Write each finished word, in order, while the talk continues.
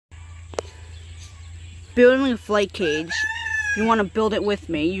building a flight cage, if you want to build it with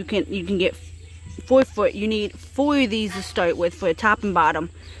me, you can get 4 foot. You need 4 of these to start with for the top and bottom,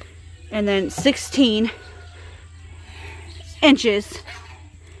 and then 16 inches.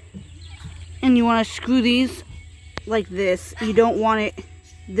 And you want to screw these like this. You don't want it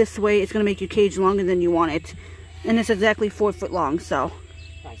this way. It's going to make your cage longer than you want it. And it's exactly 4 foot long, so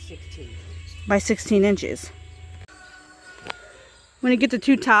by 16 inches. When you get the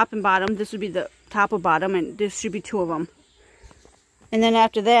 2 top and bottom, this would be the top or bottom, and this should be 2 of them. And then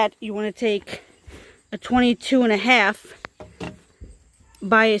after that, you want to take a 22.5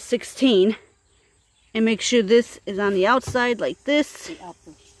 by a 16 and make sure this is on the outside like this.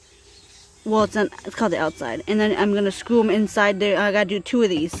 Well, it's called the outside. And then I'm going to screw them inside there. I got to do 2 of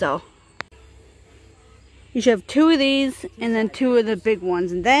these, so you should have 2 of these and then 2 of the big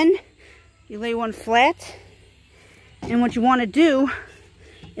ones. And then you lay one flat. And what you want to do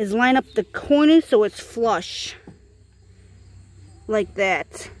is line up the corners so it's flush. Like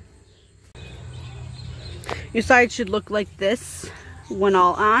that. Your side should look like this when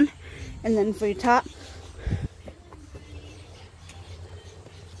all on. And then for your top,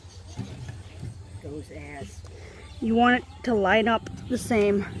 you want it to line up the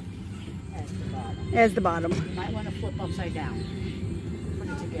same as the bottom. You might want to flip upside down. Put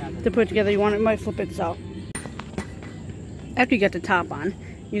it together. To put it together, you want it might flip itself. After you get the top on,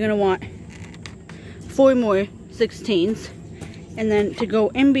 you're going to want 4 more 16s. And then to go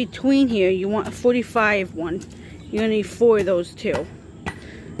in between here, you want a 45 one. You're going to need 4 of those too.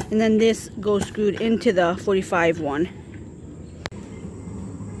 And then this goes screwed into the 45 one.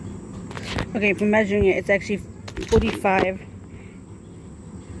 Okay, for measuring it, it's actually 45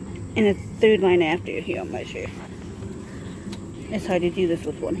 and a 3rd line after. Here, I'll measure. It's hard to do this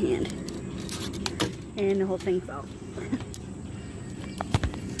with one hand. And the whole thing fell.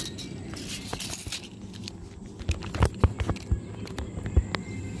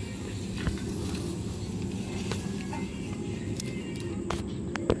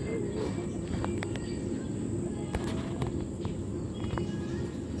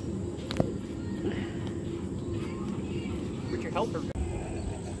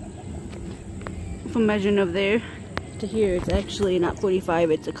 From measuring of there to here, it's actually not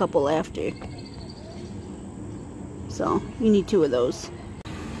 45, it's a couple after. So you need 2 of those.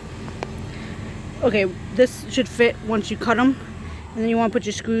 Okay, this should fit once you cut them, and then you want to put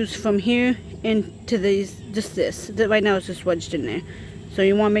your screws from here into these, just this. Right now it's just wedged in there. So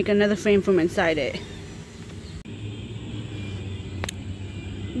you want to make another frame from inside it.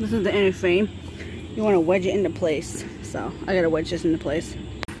 This is the inner frame. You want to wedge it into place. So I gotta wedge this into place.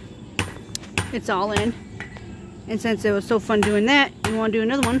 It's all in. And since it was so fun doing that, you want to do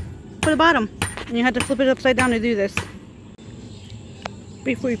another one for the bottom. And you have to flip it upside down to do this.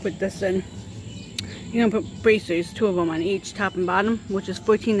 Before you put this in, you're going to put bracers, 2 of them on each top and bottom, which is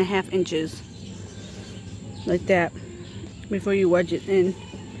 14.5 inches. Like that. Before you wedge it in.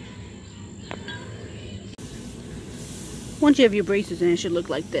 Once you have your braces in, it should look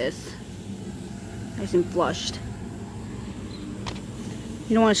like this. Nice and flushed.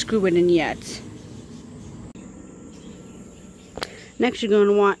 You don't want to screw it in yet. Next, you're going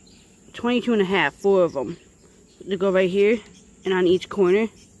to want 22.5, 4 of them, to go right here and on each corner.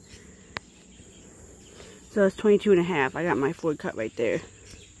 So it's 22.5. I got my 4 cut right there.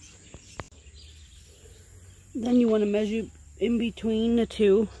 Then you want to measure in between the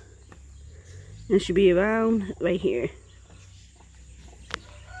 2. And it should be around right here.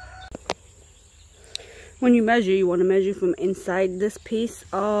 When you want to measure from inside this piece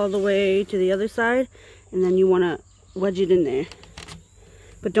all the way to the other side, and then you want to wedge it in there.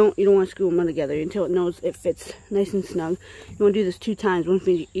 But you don't want to screw them all together until it knows it fits nice and snug. You want to do this 2 times, one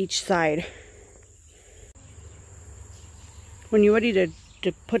for each side. When you're ready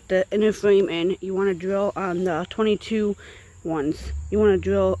to put the inner frame in, you want to drill on the 22 ones. You want to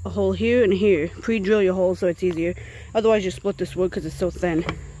drill a hole here and here. Pre-drill your hole so it's easier. Otherwise you split this wood because it's so thin.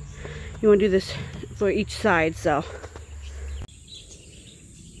 You want to do this for each side, so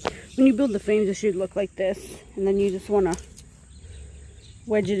when you build the frames, it should look like this, and then you just want to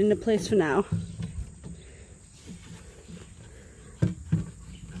wedge it into place for now.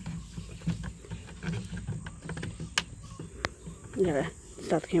 I gotta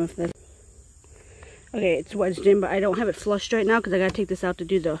stop the camera for this. Okay, it's wedged in, but I don't have it flushed right now because I gotta take this out to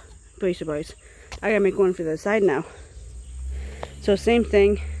do the bracer bars. I gotta make one for the side now. So same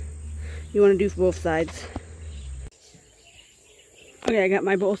thing you want to do for both sides. Okay, I got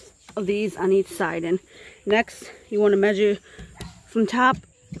my both of these on each side, and next you want to measure from top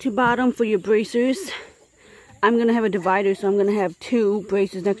to bottom for your bracers. I'm going to have a divider, so I'm going to have 2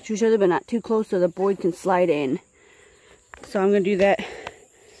 braces next to each other, but not too close so the board can slide in. So I'm going to do that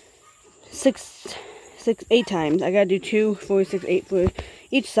 8 times. I got to do 2, 4, 6, 8 for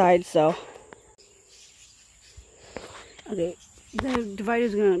each side, so. Okay, the divider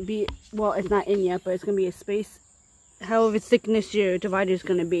is going to be, well, it's not in yet, but it's going to be a space. However thickness your divider is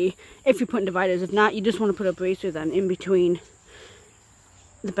going to be, if you're putting dividers. If not, you just want to put a bracer then in between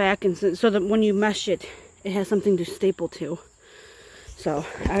the back, and so that when you mesh it, it has something to staple to. So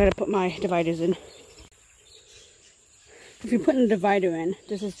I gotta put my dividers in. If you're putting a divider in,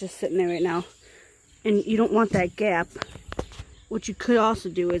 this is just sitting there right now, and you don't want that gap, what you could also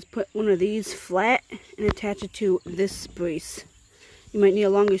do is put one of these flat and attach it to this brace. You might need a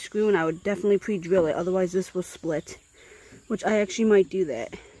longer screw, and I would definitely pre-drill it, otherwise this will split, which I actually might do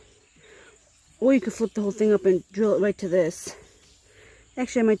that. Or you could flip the whole thing up and drill it right to this.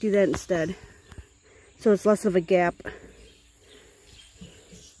 Actually, I might do that instead, so it's less of a gap.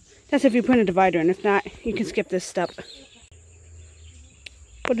 That's if you're putting a divider in. If not, you can skip this step.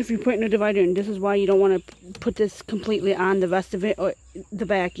 But if you're putting a divider in, this is why you don't want to put this completely on the rest of it, or the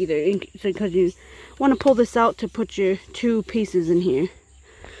back either, because you want to pull this out to put your 2 pieces in here.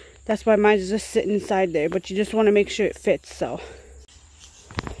 That's why mine is just sitting inside there, but you just want to make sure it fits. So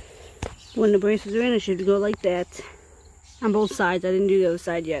when the braces are in, it should go like that on both sides. I didn't do the other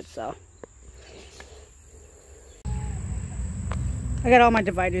side yet, so. I got all my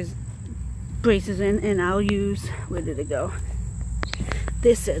dividers braces in, and I'll use, where did it go?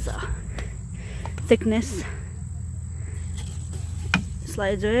 This is a thickness.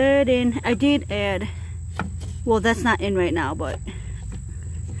 Slides right in. I did add, well, that's not in right now, but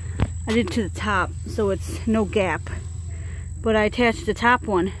I did to the top, so it's no gap. But I attached the top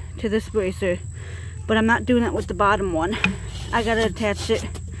one to this bracer, but I'm not doing that with the bottom one. I gotta attach it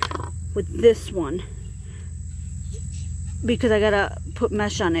with this one, because I gotta put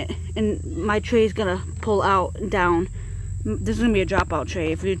mesh on it, and my tray's gonna pull out and down. This is gonna be a dropout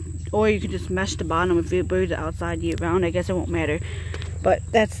tray. Or you could just mesh the bottom if your birds are outside year round. I guess it won't matter. But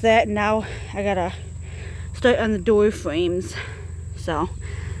that's that. Now I gotta start on the door frames. So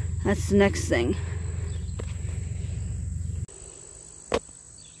that's the next thing.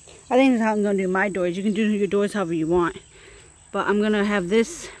 I think that's how I'm gonna do my doors. You can do your doors however you want. But I'm gonna have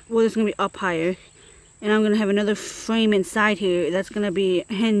this, well, it's gonna be up higher. And I'm gonna have another frame inside here that's gonna be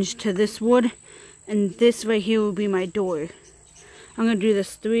hinged to this wood. And this right here will be my door. I'm going to do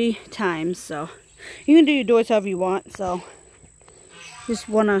this 3 times, so. You can do your doors however you want, so. Just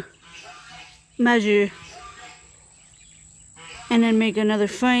want to measure. And then make another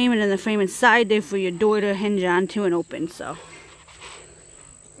frame, and then the frame inside there for your door to hinge onto and open, so.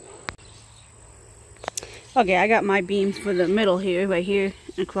 Okay, I got my beams for the middle here, right here,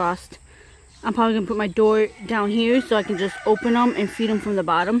 and across. I'm probably going to put my door down here so I can just open them and feed them from the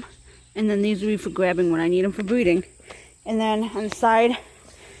bottom. And then these will be for grabbing when I need them for breeding. And then on the side,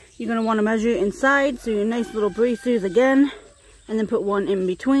 you're going to want to measure inside. So your nice little bracers again. And then put one in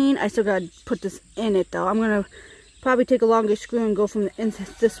between. I still got to put this in it though. I'm going to probably take a longer screw and go from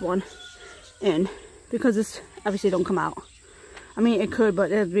this one in. Because this obviously don't come out. I mean it could,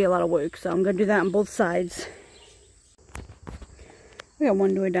 but it'd be a lot of work. So I'm going to do that on both sides. We got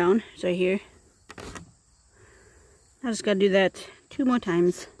one door down. It's right here. I just got to do that 2 more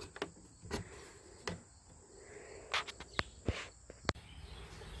times.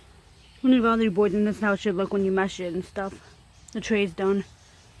 When you've all your boards, and that's how it should look when you mesh it and stuff. The tray's done.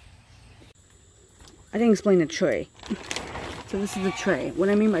 I didn't explain the tray. So this is the tray. What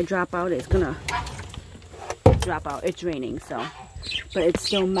I mean by drop out, it's gonna drop out. It's raining, so. But it's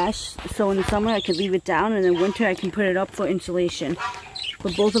still mesh. So in the summer I can leave it down, and in winter I can put it up for insulation.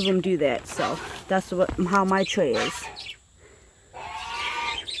 But both of them do that, so that's how my tray is.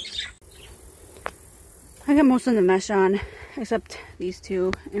 I got most of the mesh on, except these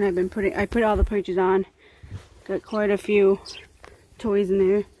 2, and I put all the perches on. Got quite a few toys in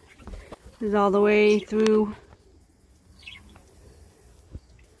there. This is all the way through.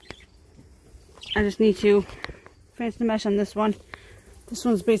 I just need to finish the mesh on this one. This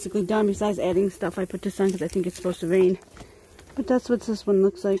one's basically done, besides adding stuff. I put this on because I think it's supposed to rain. But that's what this one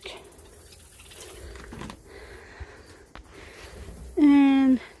looks like.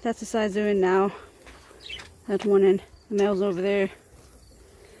 And that's the size they're in now. That's one end. The male's over there.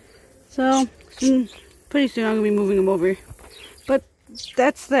 So, pretty soon I'm going to be moving them over. But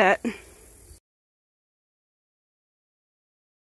that's that.